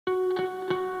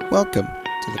Welcome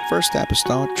to the First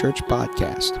Apostolic Church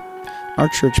Podcast. Our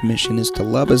church mission is to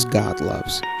love as God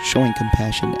loves, showing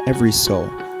compassion to every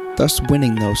soul, thus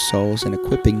winning those souls and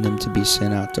equipping them to be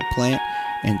sent out to plant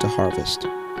and to harvest.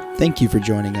 Thank you for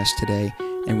joining us today,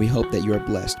 and we hope that you are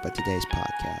blessed by today's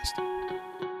podcast.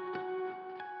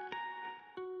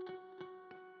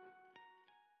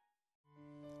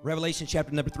 Revelation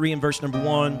chapter number 3 and verse number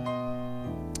 1.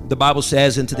 The Bible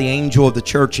says, "And to the angel of the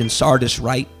church in Sardis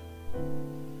write,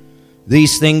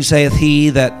 These things saith he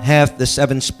that hath the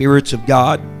 7 spirits of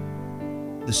God,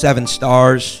 the 7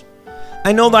 stars.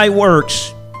 I know thy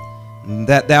works,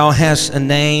 that thou hast a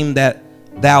name, that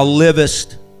thou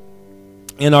livest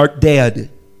and art dead."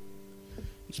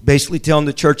 He's basically telling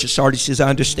the church of Sardis, he says, I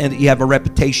understand that you have a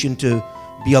reputation to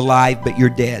be alive, but you're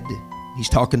dead. He's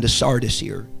talking to Sardis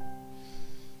here.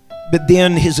 But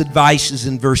then his advice is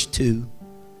in verse 2.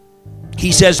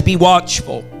 He says, "Be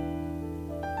watchful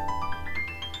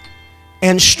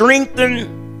and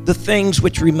strengthen the things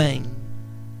which remain,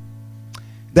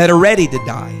 that are ready to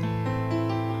die.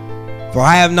 For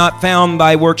I have not found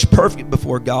thy works perfect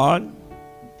before God.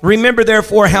 Remember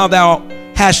therefore how thou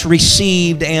hast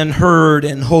received and heard,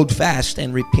 and hold fast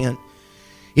and repent.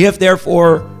 If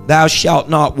therefore thou shalt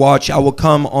not watch, I will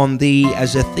come on thee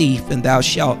as a thief, and thou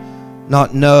shalt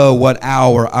not know what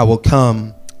hour I will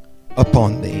come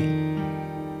upon thee."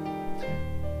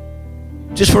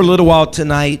 Just for a little while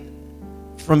tonight,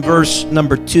 from verse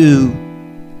number 2,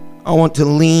 I want to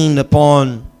lean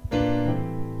upon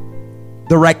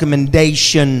the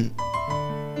recommendation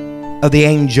of the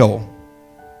angel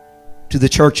to the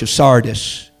church of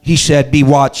Sardis. He said, "Be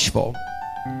watchful,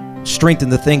 strengthen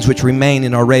the things which remain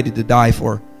and are ready to die,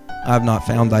 for I have not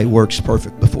found thy works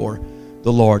perfect before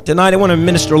the Lord." Tonight I want to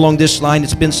minister along this line.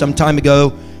 It's been some time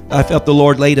ago. I felt the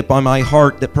Lord laid upon my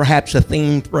heart that perhaps a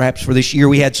theme, perhaps for this year,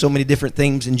 we had so many different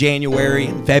themes in January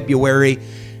and February.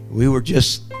 We were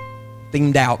just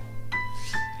themed out.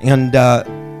 And I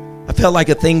felt like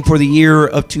a theme for the year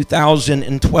of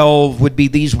 2012 would be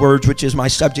these words, which is my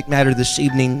subject matter this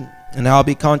evening. And I'll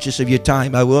be conscious of your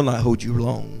time. I will not hold you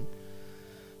long.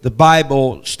 The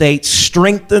Bible states,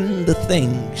 "Strengthen the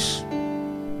things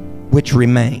which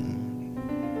remain."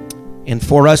 And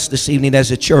for us this evening as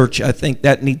a church, I think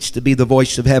that needs to be the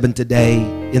voice of heaven today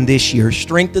in this year.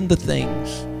 Strengthen the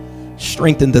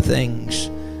things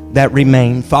that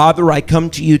remain. Father, I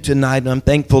come to you tonight, and I'm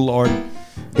thankful, Lord,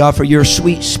 God, for your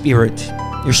sweet spirit,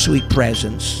 your sweet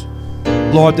presence,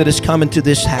 Lord, that has come into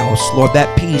this house. Lord,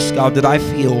 that peace, God, that I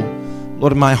feel,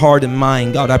 Lord, in my heart and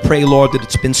mind. God, I pray, Lord, that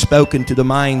it's been spoken to the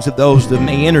minds of those that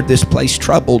may enter this place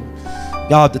troubled.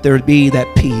 God, that there would be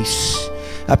that peace.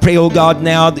 I pray, oh God,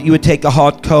 now that you would take a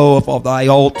hot coal off thy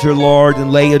altar, Lord,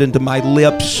 and lay it into my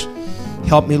lips.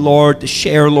 Help me, Lord, to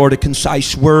share, Lord, a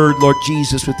concise word, Lord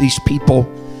Jesus, with these people.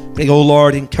 Pray, oh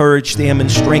Lord, encourage them and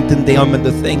strengthen them in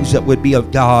the things that would be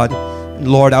of God. And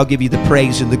Lord, I'll give you the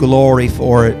praise and the glory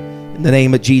for it. In the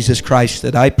name of Jesus Christ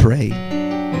that I pray.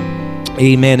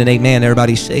 Amen and amen.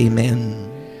 Everybody say amen.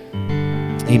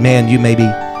 Amen. You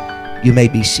may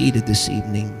be seated this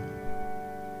evening.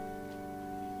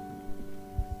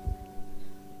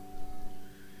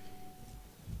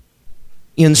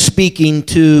 In speaking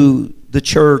to the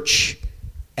church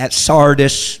at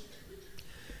Sardis,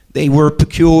 they were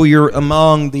peculiar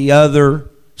among the other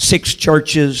 6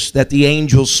 churches that the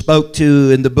angels spoke to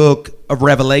in the book of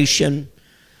Revelation,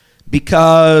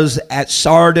 because at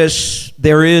Sardis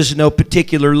there is no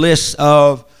particular list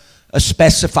of a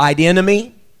specified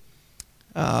enemy.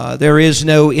 There is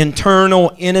no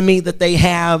internal enemy that they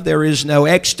have. There is no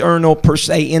external per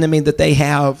se enemy that they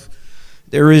have.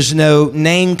 There is no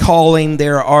name calling.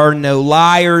 There are no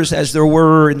liars as there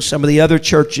were in some of the other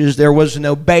churches. There was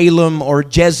no Balaam or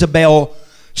Jezebel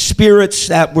spirits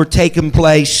that were taking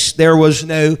place. There was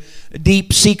no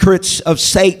deep secrets of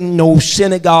Satan, no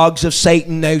synagogues of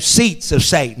Satan, no seats of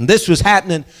Satan. This was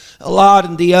happening a lot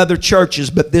in the other churches,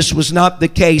 but this was not the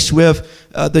case with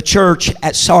the church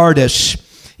at Sardis.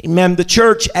 Amen. The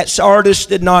church at Sardis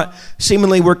did not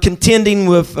seemingly were contending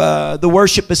with the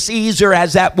worship of Caesar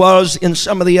as that was in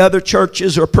some of the other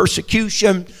churches, or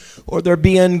persecution, or there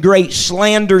being great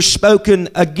slander spoken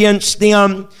against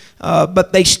them.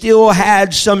 But they still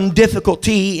had some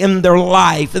difficulty in their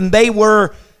life, and they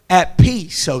were at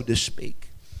peace, so to speak.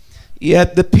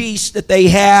 Yet the peace that they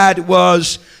had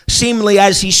was seemingly,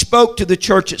 as he spoke to the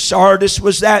church at Sardis,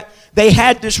 was that they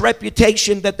had this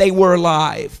reputation that they were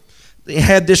alive. They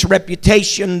had this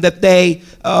reputation that they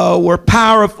were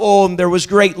powerful, and there was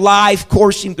great life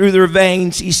coursing through their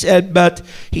veins. He said,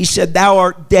 "Thou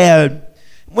art dead."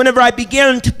 Whenever I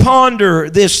begin to ponder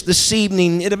this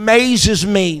evening, it amazes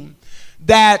me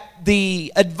that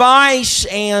the advice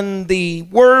and the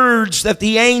words that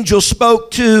the angel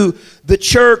spoke to the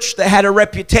church that had a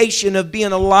reputation of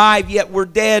being alive yet were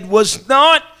dead was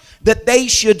not that they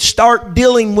should start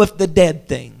dealing with the dead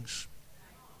things.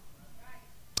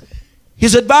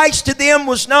 His advice to them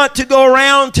was not to go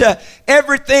around to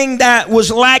everything that was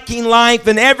lacking life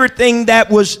and everything that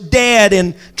was dead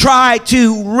and try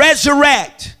to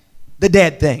resurrect the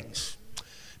dead things.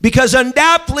 Because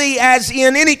undoubtedly, as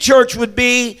in any church would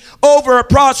be, over a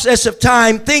process of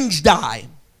time, things die.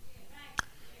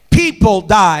 People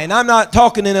die. And I'm not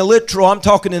talking in a literal, I'm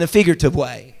talking in a figurative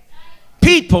way.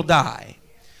 People die.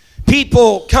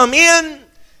 People come in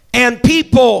and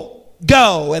people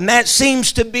go, and that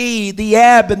seems to be the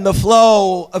ebb and the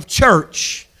flow of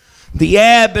church, the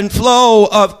ebb and flow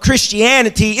of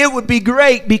Christianity. It would be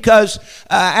great because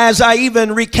as I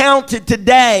even recounted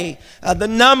today, the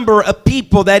number of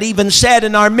people that even sat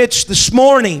in our midst this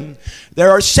morning,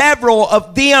 there are several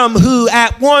of them who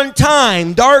at one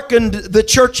time darkened the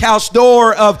church house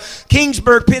door of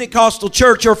Kingsburg Pentecostal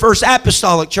Church or First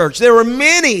Apostolic Church. There were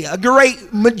many, a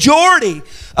great majority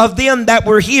of them that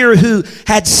were here who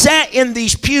had sat in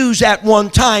these pews at one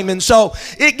time. And so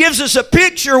it gives us a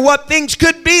picture of what things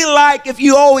could be like if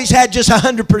you always had just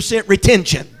 100%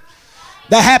 retention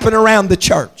that happened around the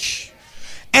church.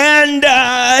 And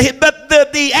but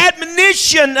the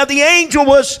admonition of the angel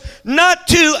was not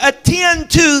to attend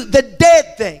to the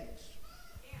dead things.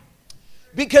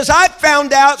 Because I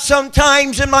found out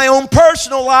sometimes in my own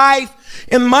personal life,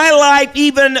 in my life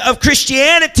even of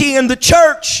Christianity in the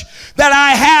church, that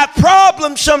I have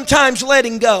problems sometimes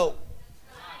letting go.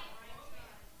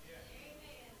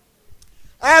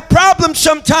 I have problems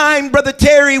sometimes, Brother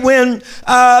Terry, when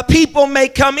people may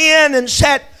come in and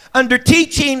sit under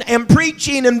teaching and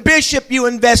preaching, and bishop, you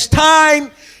invest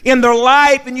time in their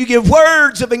life and you give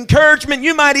words of encouragement.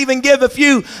 You might even give a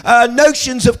few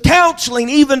notions of counseling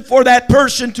even for that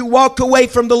person to walk away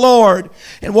from the Lord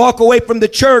and walk away from the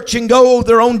church and go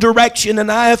their own direction.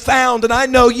 And I have found, and I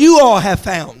know you all have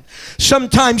found,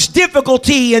 sometimes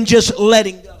difficulty in just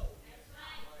letting go.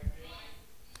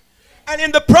 And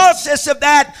in the process of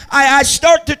that, I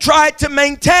start to try to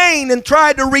maintain and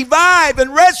try to revive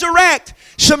and resurrect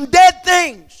some dead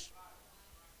things.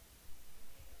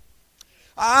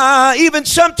 Even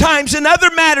sometimes in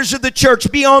other matters of the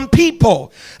church beyond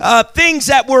people, things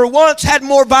that were once had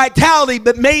more vitality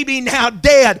but maybe now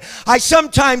dead. I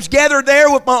sometimes gather there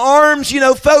with my arms,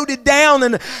 folded down,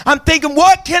 and I'm thinking,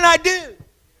 what can I do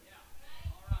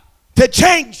to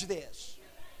change this?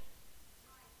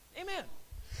 Amen.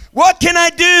 What can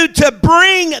I do to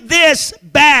bring this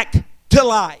back to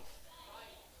life?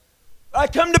 I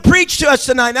come to preach to us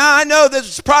tonight. Now, I know this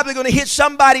is probably going to hit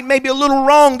somebody maybe a little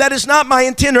wrong. That is not my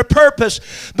intent or purpose.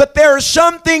 But there are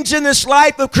some things in this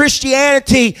life of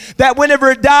Christianity that whenever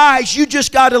it dies, you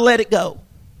just got to let it go.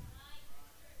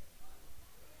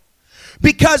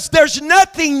 Because there's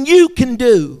nothing you can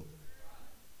do.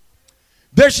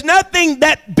 There's nothing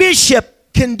that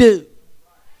bishop can do.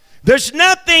 There's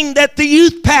nothing that the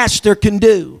youth pastor can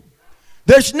do.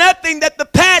 There's nothing that the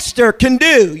pastor can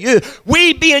do.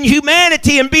 We being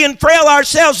humanity and being frail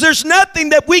ourselves, there's nothing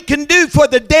that we can do for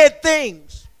the dead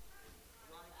things.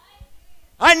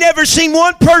 I never seen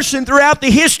one person throughout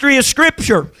the history of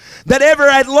Scripture that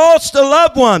ever had lost a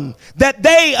loved one, that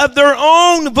they of their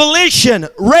own volition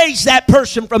raised that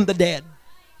person from the dead.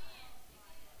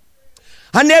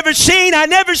 I never seen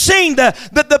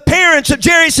the parents of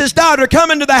Jairus' daughter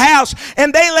come into the house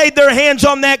and they laid their hands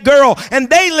on that girl and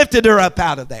they lifted her up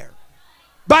out of there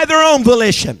by their own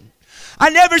volition.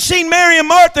 I never seen Mary and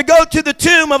Martha go to the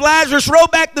tomb of Lazarus, roll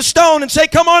back the stone and say,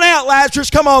 come on out, Lazarus,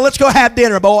 come on, let's go have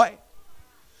dinner, boy.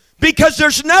 Because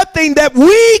there's nothing that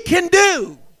we can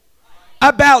do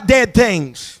about dead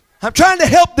things. I'm trying to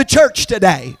help the church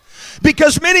today.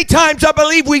 Because many times I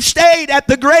believe we've stayed at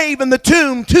the grave and the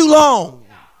tomb too long.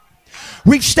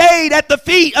 We've stayed at the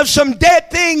feet of some dead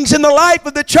things in the life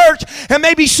of the church. And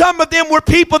maybe some of them were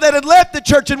people that had left the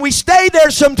church. And we stay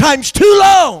there sometimes too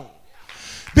long.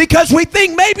 Because we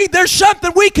think maybe there's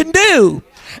something we can do.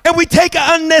 And we take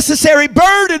an unnecessary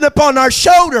burden upon our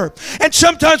shoulder. And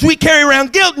sometimes we carry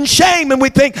around guilt and shame. And we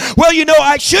think, well,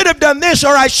 I should have done this,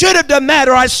 or I should have done that,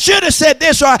 or I should have said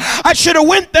this, or I should have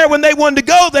went there when they wanted to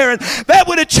go there. And that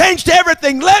would have changed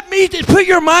everything. Let me just put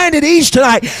your mind at ease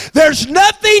tonight. There's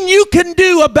nothing you can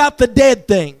do about the dead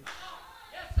thing.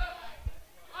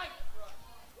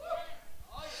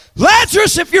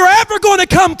 Lazarus, if you're ever going to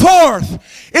come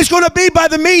forth, it's going to be by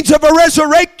the means of a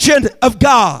resurrection of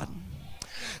God.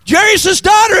 Jairus'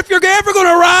 daughter, if you're ever going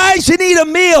to rise and eat a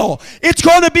meal, it's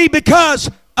going to be because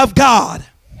of God.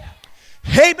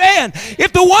 Amen.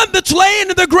 If the one that's laying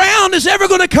in the ground is ever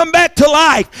going to come back to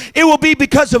life, it will be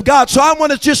because of God. So I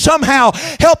want to just somehow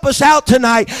help us out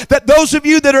tonight, that those of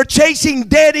you that are chasing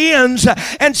dead ends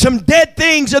and some dead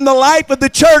things in the life of the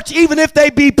church, even if they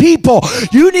be people,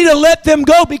 you need to let them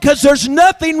go, because there's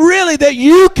nothing really that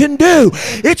you can do.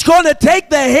 It's going to take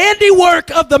the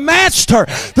handiwork of the Master,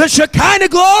 the Shekinah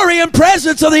glory and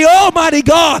presence of the Almighty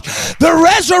God, the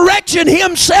resurrection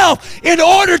Himself, in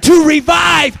order to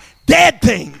revive dead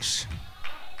things.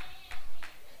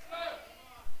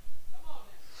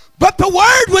 But the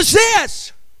word was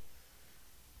this: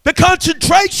 the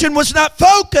concentration was not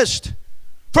focused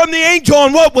from the angel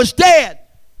on what was dead.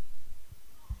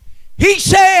 He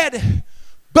said,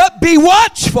 but be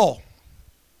watchful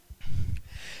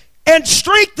and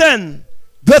strengthen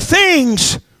the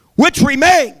things which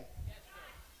remain,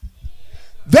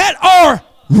 that are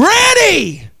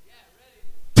ready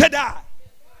to die.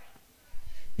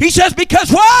 He says,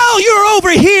 because while you're over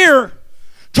here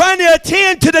trying to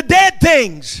attend to the dead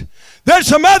things, there's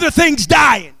some other things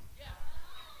dying.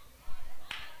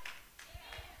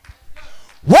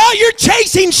 While you're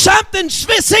chasing something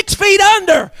 6 feet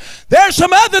under, there's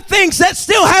some other things that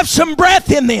still have some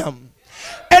breath in them,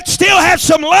 that still have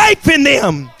some life in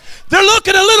them. They're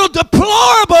looking a little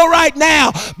deplorable right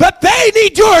now, but they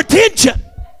need your attention.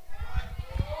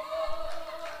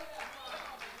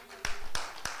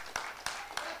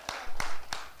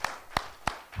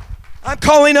 I'm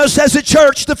calling us as a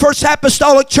church, the First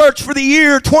Apostolic Church for the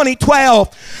year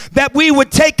 2012, that we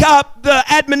would take up the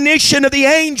admonition of the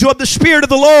angel of the Spirit of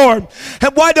the Lord.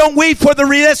 And why don't we, for the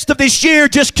rest of this year,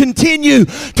 just continue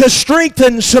to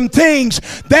strengthen some things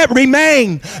that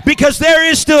remain? Because there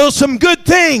is still some good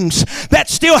things that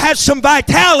still have some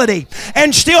vitality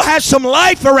and still has some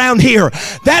life around here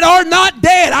that are not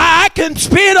dead. I can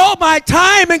spend all my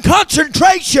time and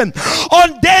concentration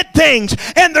on dead things,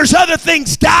 and there's other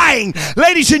things dying.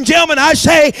 Ladies and gentlemen, I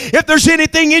say, if there's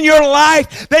anything in your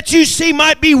life that you see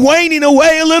might be waning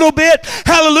away a little bit,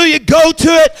 hallelujah, go to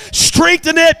it,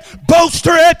 strengthen it,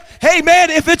 bolster it. Amen.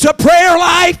 If it's a prayer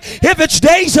life, if it's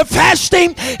days of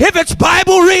fasting, if it's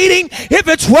Bible reading, if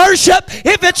it's worship,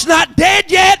 if it's not dead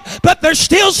yet, but there's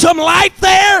still some life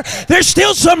there, there's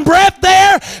still some breath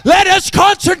there, let us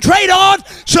concentrate on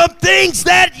some things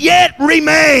that yet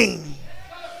remain.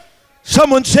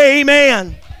 Someone say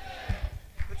amen.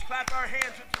 Let's clap our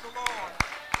hands unto the Lord.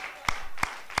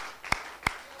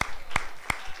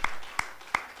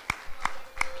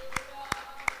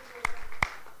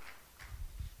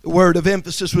 The word of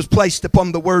emphasis was placed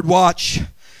upon the word watch.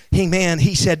 Amen.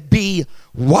 He said, be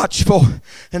watchful.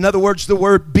 In other words, the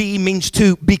word be means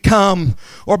to become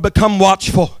or become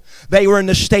watchful. They were in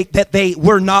a state that they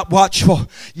were not watchful.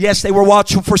 Yes, they were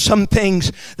watchful for some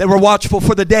things. They were watchful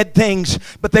for the dead things,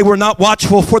 but they were not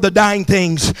watchful for the dying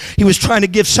things. He was trying to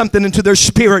give something into their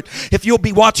spirit. If you'll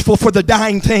be watchful for the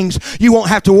dying things, you won't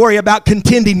have to worry about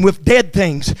contending with dead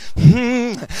things.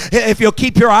 If you'll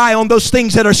keep your eye on those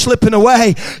things that are slipping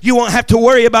away, you won't have to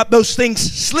worry about those things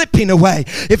slipping away.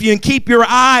 If you can keep your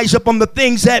eyes up on the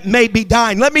things that may be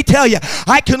dying. Let me tell you,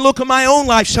 I can look at my own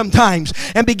life sometimes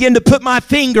and begin to put my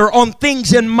finger on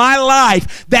things in my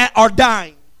life that are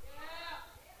dying.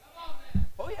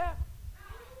 Oh yeah.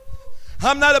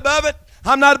 I'm not above it.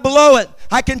 I'm not below it.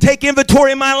 I can take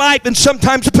inventory in my life and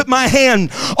sometimes put my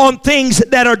hand on things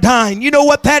that are dying. You know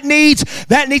what that needs?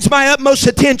 That needs my utmost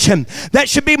attention. That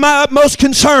should be my utmost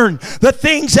concern. The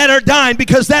things that are dying,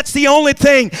 because that's the only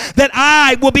thing that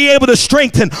I will be able to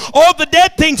strengthen. All the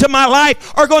dead things in my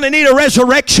life are going to need a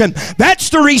resurrection. That's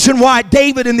the reason why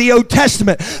David in the Old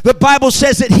Testament, the Bible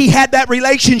says that he had that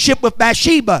relationship with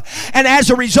Bathsheba. And as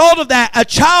a result of that, a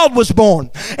child was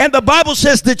born. And the Bible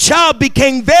says the child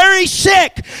became very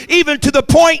sick, even to the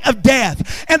point of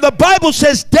death. And the Bible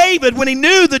says David, when he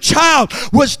knew the child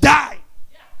was dying,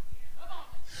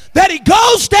 that he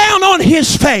goes down on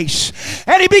his face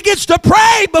and he begins to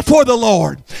pray before the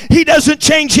Lord. He doesn't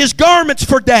change his garments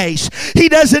for days. He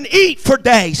doesn't eat for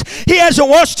days. He hasn't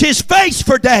washed his face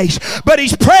for days. But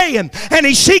he's praying and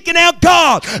he's seeking out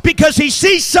God because he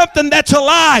sees something that's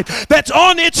alive, that's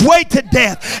on its way to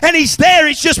death. And he's there.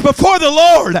 He's just before the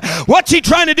Lord. What's he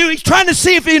trying to do? He's trying to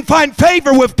see if he can find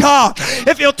favor with God.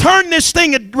 If he'll turn this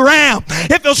thing around.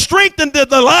 If he'll strengthen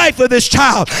the life of this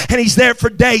child. And he's there for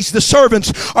days. The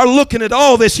servants are looking at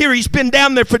all this. Here he's been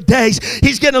down there for days.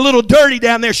 He's getting a little dirty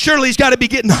down there. Surely he's got to be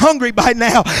getting hungry by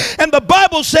now. And the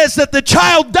Bible says that the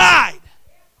child died.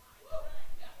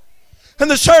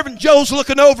 And the servant Joe's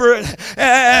looking over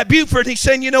at Buford. He's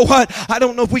saying, you know what? I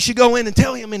don't know if we should go in and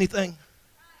tell him anything.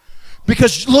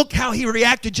 Because look how he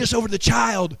reacted just over the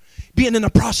child being in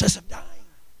the process of dying.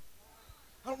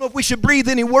 don't know if we should breathe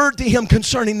any word to him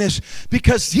concerning this,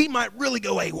 because he might really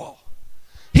go AWOL.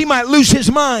 He might lose his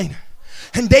mind.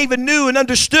 And David knew and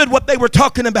understood what they were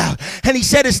talking about. And he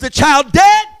said, is the child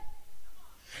dead?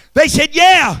 They said,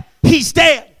 yeah, he's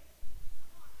dead.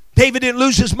 David didn't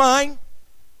lose his mind.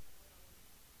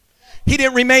 He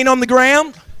didn't remain on the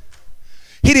ground.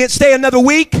 He didn't stay another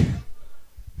week.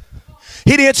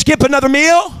 He didn't skip another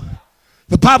meal.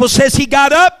 The Bible says he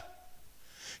got up.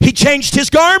 He changed his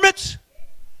garments.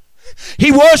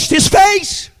 He washed his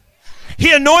face.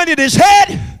 He anointed his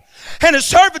head. And his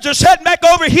servants are sitting back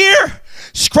over here,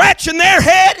 scratching their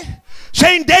head,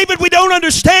 saying, David, we don't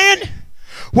understand.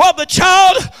 While the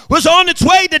child was on its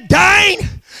way to dying,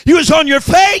 you was on your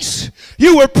face.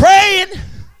 You were praying.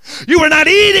 You were not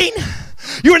eating.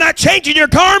 You were not changing your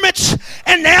garments.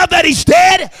 And now that he's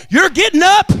dead, you're getting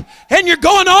up and you're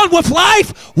going on with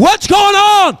life. What's going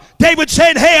on? David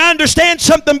said, hey, I understand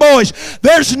something, boys.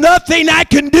 There's nothing I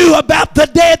can do about the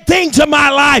dead things of my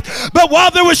life. But while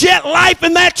there was yet life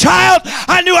in that child,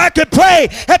 I knew I could pray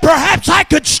and perhaps I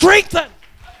could strengthen.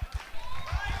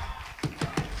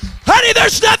 Honey,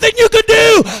 there's nothing you can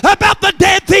do about the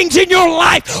dead things in your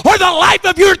life or the life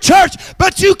of your church,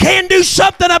 but you can do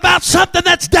something about something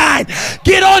that's died.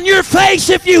 Get on your face,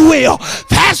 if you will.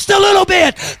 Fast a little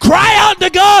bit. Cry out to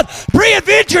God.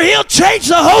 Pre-adventure, he'll change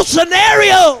the whole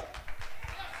scenario.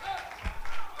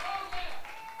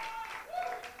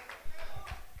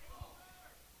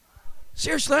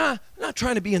 Seriously, I'm not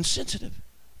trying to be insensitive.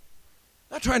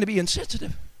 Not trying to be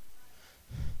insensitive.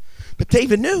 But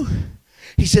David knew.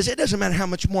 He says, it doesn't matter how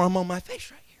much more I'm on my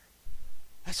face right here.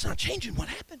 That's not changing what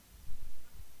happened.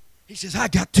 He says, I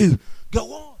got to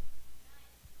go on.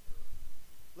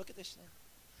 Look at this now.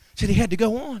 He said he had to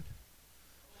go on.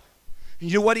 And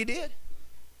you know what he did?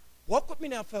 Walk with me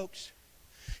now, folks.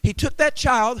 He took that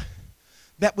child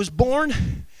that was born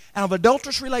out of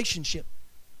adulterous relationship.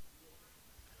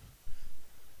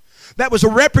 That was a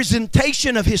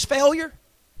representation of his failure.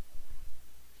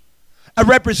 A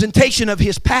representation of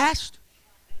his past.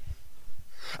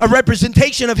 A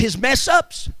representation of his mess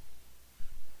ups.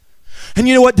 And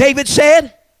you know what David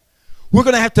said? We're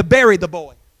going to have to bury the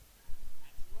boy.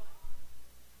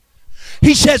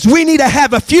 He says we need to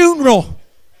have a funeral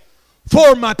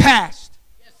for my past.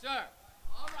 Yes, sir.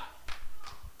 All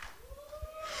right.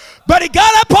 But he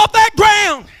got up off that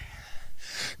ground,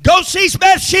 goes sees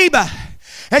Bathsheba,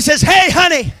 and says, hey,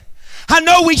 honey, I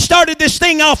know we started this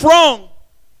thing off wrong.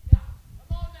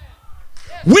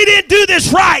 We didn't do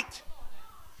this right.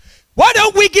 Why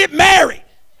don't we get married?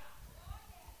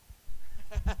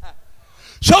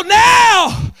 So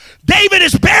now David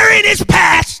is burying his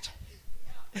past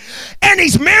and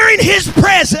he's marrying his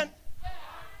present.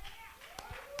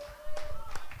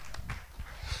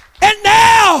 And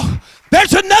now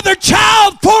there's another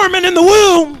child forming in the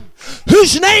womb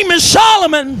whose name is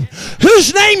Solomon,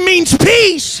 whose name means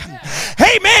peace.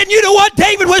 Hey man, you know what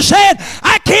David was saying?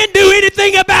 I can't do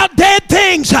anything about dead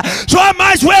things, so I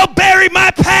might as well bury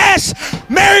my past,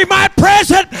 marry my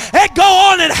present, and go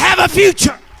on and have a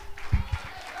future.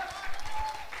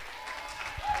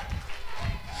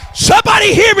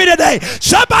 Somebody hear me today.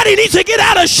 Somebody needs to get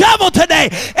out a shovel today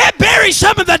and bury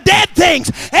some of the dead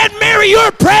things and marry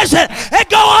your present and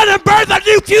go on and birth a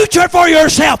new future for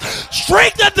yourself.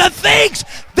 Strengthen the things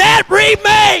that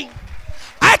remain.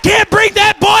 I can't bring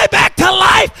that boy back to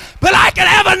life, but I can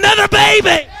have another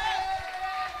baby.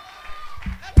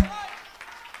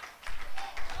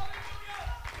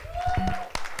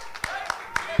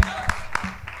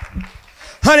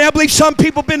 Honey, I believe some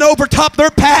people have been overtop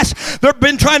their past. They've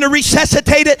been trying to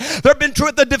resuscitate it. They've been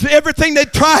trying everything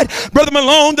they've tried. Brother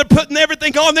Malone, they're putting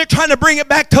everything on. They're trying to bring it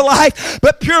back to life.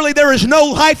 But purely there is no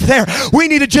life there. We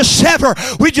need to just sever.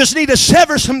 We just need to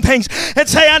sever some things and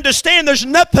say, I understand there's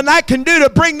nothing I can do to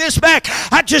bring this back.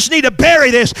 I just need to bury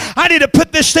this. I need to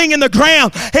put this thing in the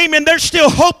ground. Amen. There's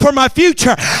still hope for my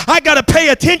future. I got to pay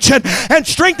attention and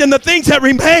strengthen the things that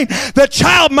remain. The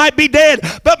child might be dead,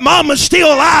 but mama's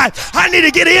still alive. I need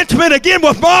to get intimate again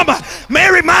with mama,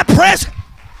 marry my present,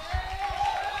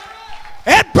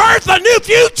 and birth a new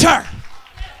future.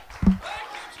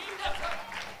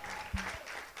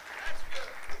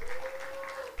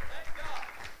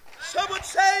 Someone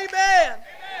say amen.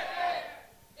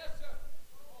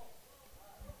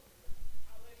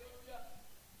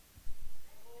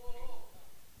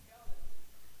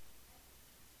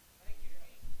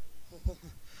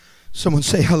 Someone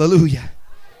say hallelujah.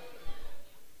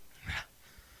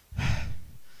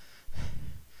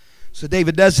 So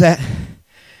David does that,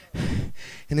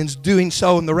 and in doing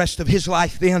so in the rest of his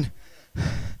life then,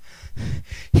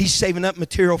 he's saving up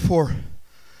material for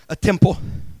a temple.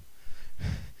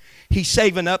 he's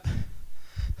saving up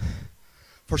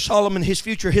for Solomon, his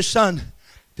future, his son,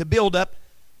 to build up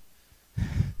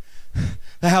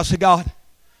the house of God.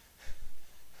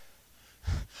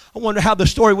 I wonder how the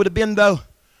story would have been, though,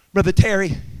 Brother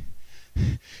Terry,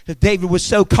 if David was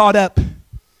so caught up,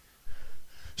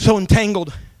 so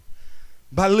entangled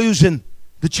by losing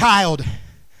the child,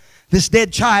 this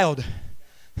dead child,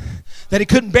 that he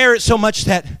couldn't bear it so much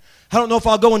that, I don't know if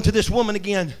I'll go into this woman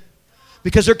again,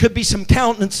 because there could be some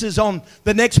countenances on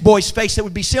the next boy's face that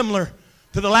would be similar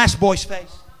to the last boy's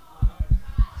face.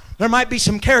 There might be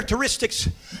some characteristics,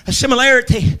 a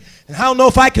similarity, and I don't know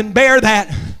if I can bear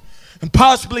that and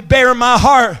possibly bear in my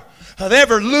heart of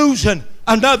ever losing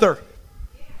another.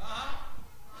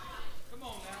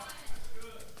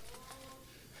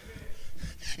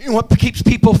 You know what keeps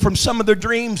people from some of their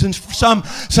dreams and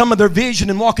some of their vision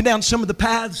and walking down some of the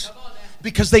paths?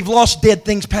 Because they've lost dead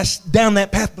things down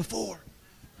that path before.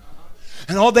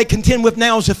 And all they contend with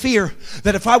now is a fear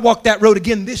that if I walk that road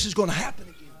again, this is going to happen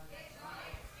again.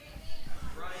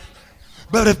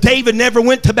 But if David never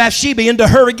went to Bathsheba into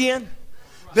her again,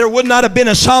 there would not have been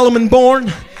a Solomon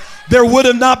born. There would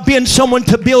have not been someone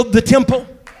to build the temple.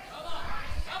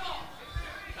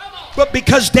 But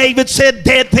because David said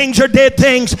dead things are dead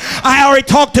things, I already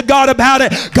talked to God about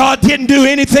it. God didn't do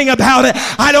anything about it.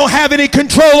 I don't have any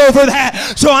control over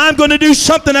that. So I'm going to do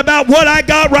something about what I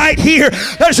got right here.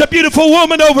 There's a beautiful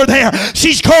woman over there.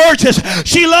 She's gorgeous.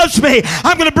 She loves me.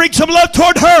 I'm going to bring some love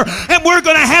toward her, and we're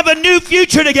going to have a new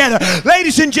future together.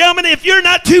 Ladies and gentlemen, if you're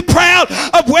not too proud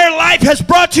of where life has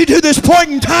brought you to this point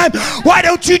in time, why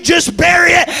don't you just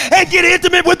bury it and get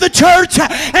intimate with the church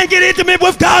and get intimate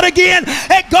with God again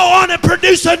and go on and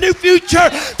produce a new future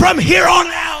from here on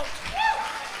out.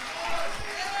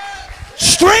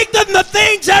 Strengthen the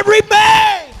things that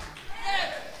remain.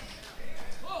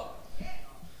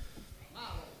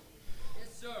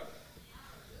 Yes, sir.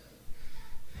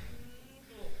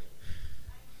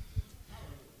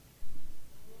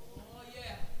 Oh,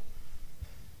 yeah.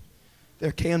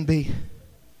 There can be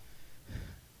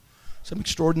some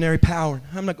extraordinary power.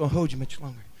 I'm not going to hold you much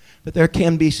longer, but there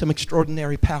can be some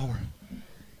extraordinary power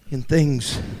in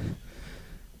things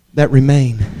that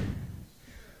remain.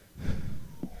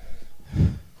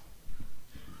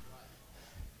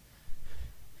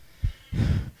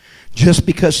 Just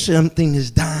because something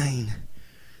is dying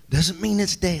doesn't mean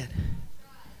it's dead.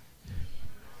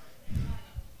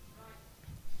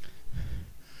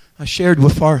 I shared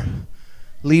with our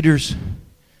leaders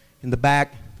in the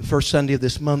back the first Sunday of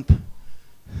this month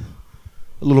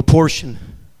a little portion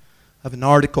of an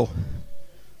article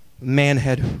a man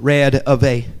had read of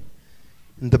in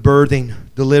the birthing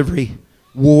delivery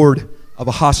ward of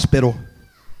a hospital.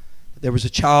 There was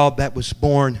a child that was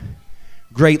born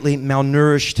greatly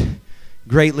malnourished,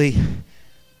 greatly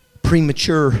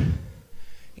premature,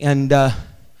 and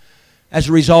as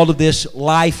a result of this,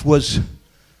 life was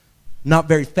not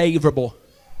very favorable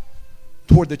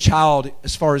toward the child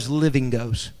as far as living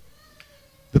goes.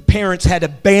 The parents had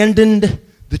abandoned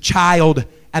the child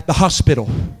at the hospital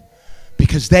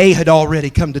because they had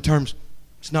already come to terms,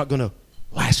 it's not going to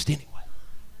last anyway.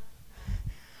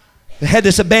 They had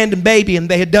this abandoned baby and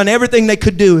they had done everything they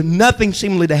could do and nothing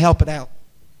seemingly to help it out.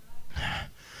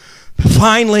 But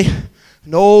finally,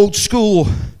 an old school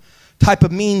type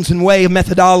of means and way of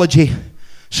methodology,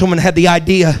 someone had the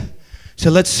idea,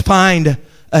 so let's find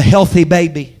a healthy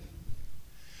baby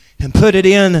and put it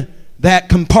in that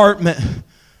compartment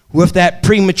with that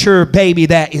premature baby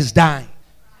that is dying.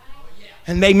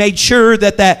 And they made sure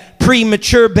that that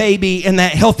premature baby and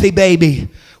that healthy baby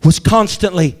was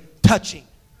constantly touching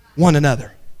one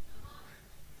another.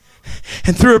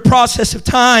 And through a process of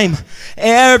time,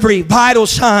 every vital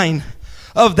sign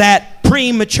of that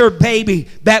premature baby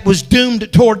that was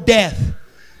doomed toward death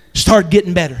started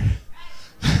getting better.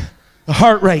 The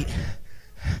heart rate,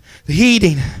 the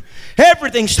eating,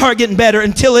 everything started getting better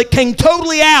until it came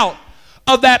totally out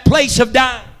of that place of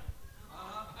dying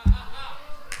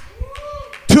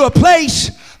to a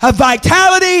place of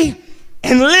vitality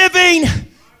and living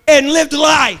and lived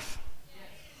life.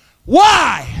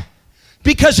 Why?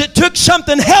 Because it took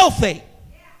something healthy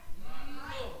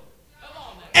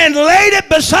and laid it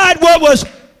beside what was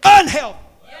unhealthy.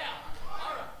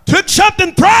 Took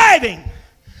something thriving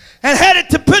and had it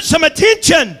to put some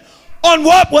attention on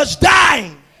what was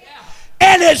dying.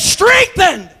 And it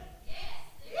strengthened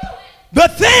the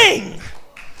thing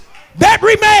that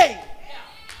remained.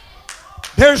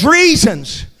 There's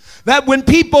reasons that when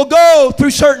people go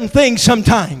through certain things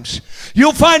sometimes,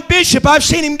 You'll find Bishop, I've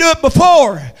seen him do it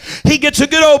before. He gets a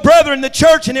good old brother in the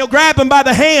church and he'll grab him by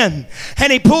the hand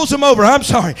and he pulls him over.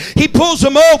 He pulls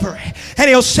him over and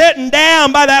he'll set him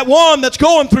down by that one that's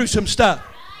going through some stuff.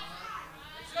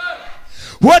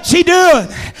 What's he doing?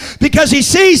 Because he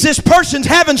sees this person's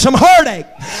having some heartache.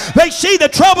 They see the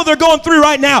trouble they're going through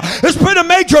right now. It's been a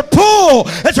major pull.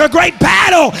 It's a great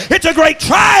battle. It's a great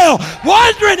trial.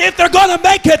 Wondering if they're going to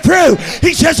make it through.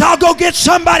 He says, I'll go get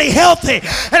somebody healthy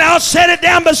and I'll set it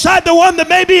down beside the one that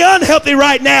may be unhealthy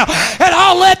right now. And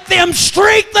I'll let them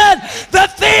strengthen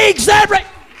the things that...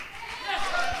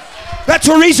 That's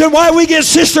the reason why we get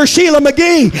Sister Sheila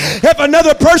McGee. If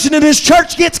another person in this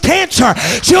church gets cancer,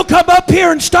 she'll come up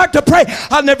here and start to pray.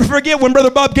 I'll never forget when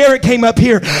Brother Bob Garrett came up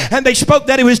here and they spoke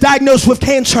that he was diagnosed with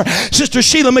cancer. Sister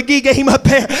Sheila McGee came up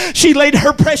there. She laid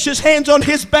her precious hands on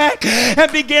his back and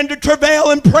began to travail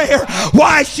in prayer.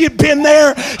 Why? She had been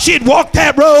there. She had walked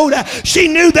that road. She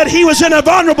knew that he was in a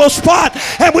vulnerable spot,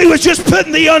 and we was just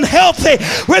putting the unhealthy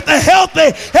with the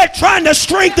healthy and trying to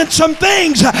strengthen some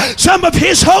things. Some of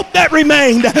his hope that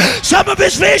remained, some of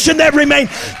his vision that remained.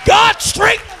 God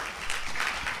strengthened.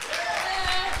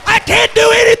 I can't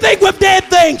do anything with dead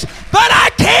things, but I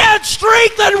can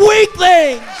strengthen weak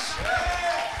things.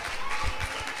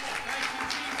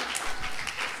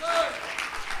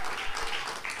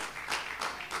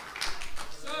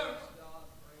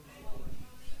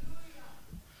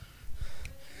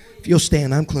 If you'll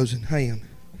stand, I'm closing. I am.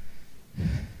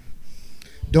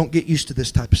 Don't get used to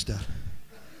this type of stuff.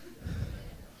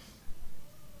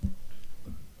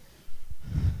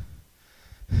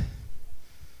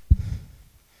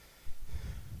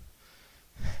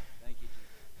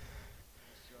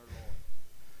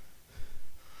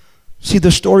 See,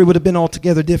 the story would have been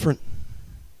altogether different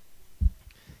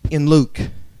in Luke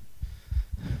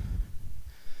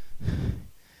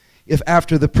if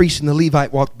after the priest and the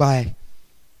Levite walked by,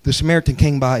 the Samaritan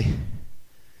came by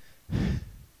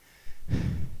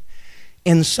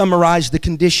and summarized the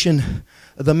condition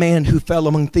of the man who fell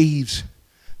among thieves,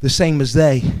 the same as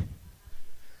they.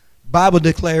 Bible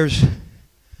declares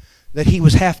that he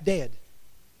was half dead.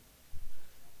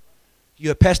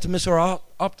 You a pessimist or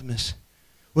optimist?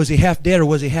 Was he half dead or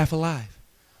was he half alive?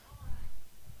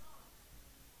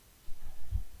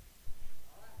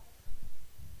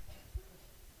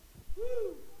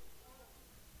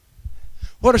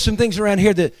 What are some things around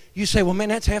here that you say, well, man,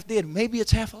 that's half dead. Maybe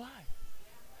it's half alive.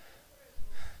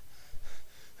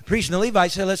 The priest and the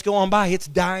Levite said, let's go on by. It's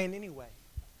dying anyway.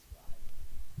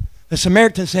 The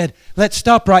Samaritan said, let's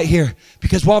stop right here,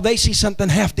 because while they see something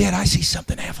half dead, I see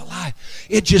something half alive.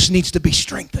 It just needs to be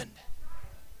strengthened.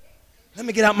 Let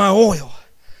me get out my oil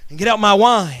and get out my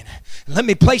wine and let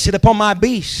me place it upon my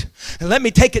beast and let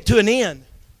me take it to an inn.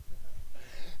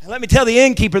 And let me tell the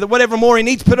innkeeper that whatever more he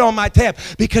needs, put it on my tab,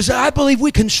 because I believe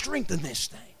we can strengthen this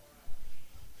thing.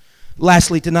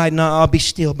 Lastly tonight, and I'll be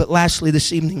still, but lastly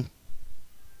this evening,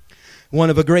 one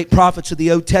of the great prophets of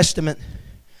the Old Testament,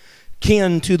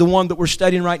 kin to the one that we're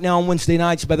studying right now on Wednesday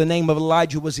nights by the name of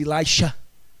Elijah, was Elisha.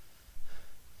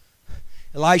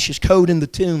 Elisha's code in the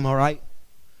tomb, all right?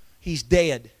 He's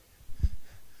dead.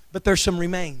 But there's some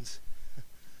remains.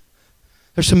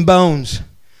 There's some bones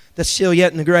that's still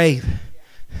yet in the grave.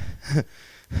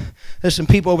 There's some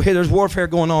people over here. There's warfare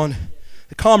going on.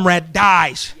 The comrade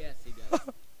dies. Yes, he does.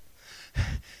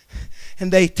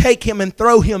 And they take him and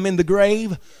throw him in the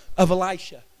grave of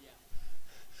Elisha.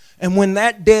 And when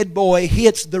that dead boy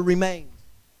hits the remains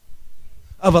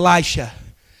of Elisha,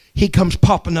 he comes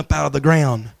popping up out of the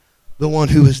ground, the one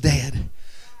who is dead.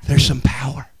 There's some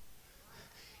power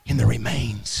in the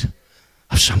remains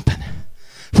of something.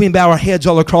 If we bow our heads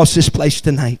all across this place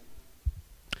tonight,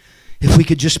 if we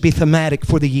could just be thematic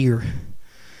for the year,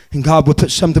 and God would put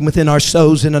something within our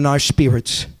souls and in our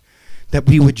spirits, that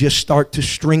we would just start to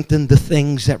strengthen the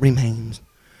things that remain.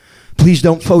 Please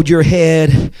don't fold your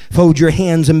head, fold your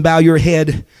hands and bow your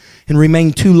head and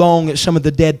remain too long at some of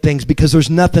the dead things, because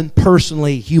there's nothing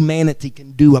personally humanity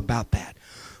can do about that.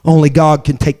 Only God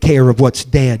can take care of what's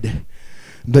dead.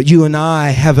 But you and I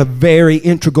have a very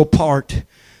integral part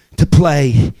to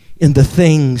play in the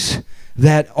things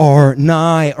that are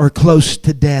nigh or close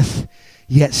to death,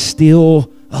 yet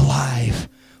still alive.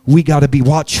 We got to be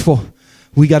watchful.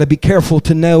 We got to be careful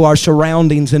to know our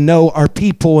surroundings and know our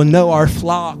people and know our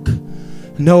flock.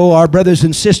 Know our brothers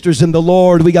and sisters in the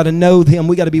Lord. We got to know them.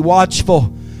 We got to be watchful.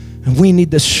 And we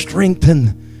need to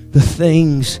strengthen the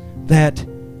things that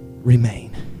remain.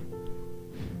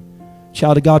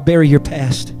 Child of God, bury your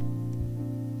past.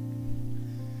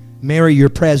 Marry your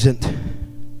present.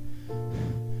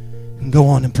 And go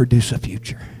on and produce a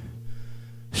future.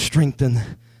 Strengthen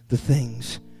the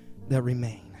things that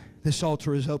remain. This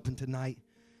altar is open tonight.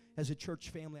 As a church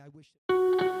family, I wish...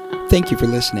 Thank you for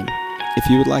listening. If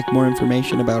you would like more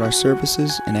information about our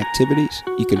services and activities,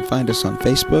 you can find us on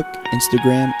Facebook,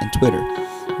 Instagram, and Twitter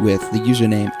with the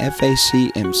username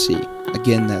FACMC.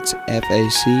 Again, that's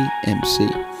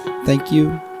FACMC. Thank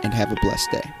you, and have a blessed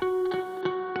day.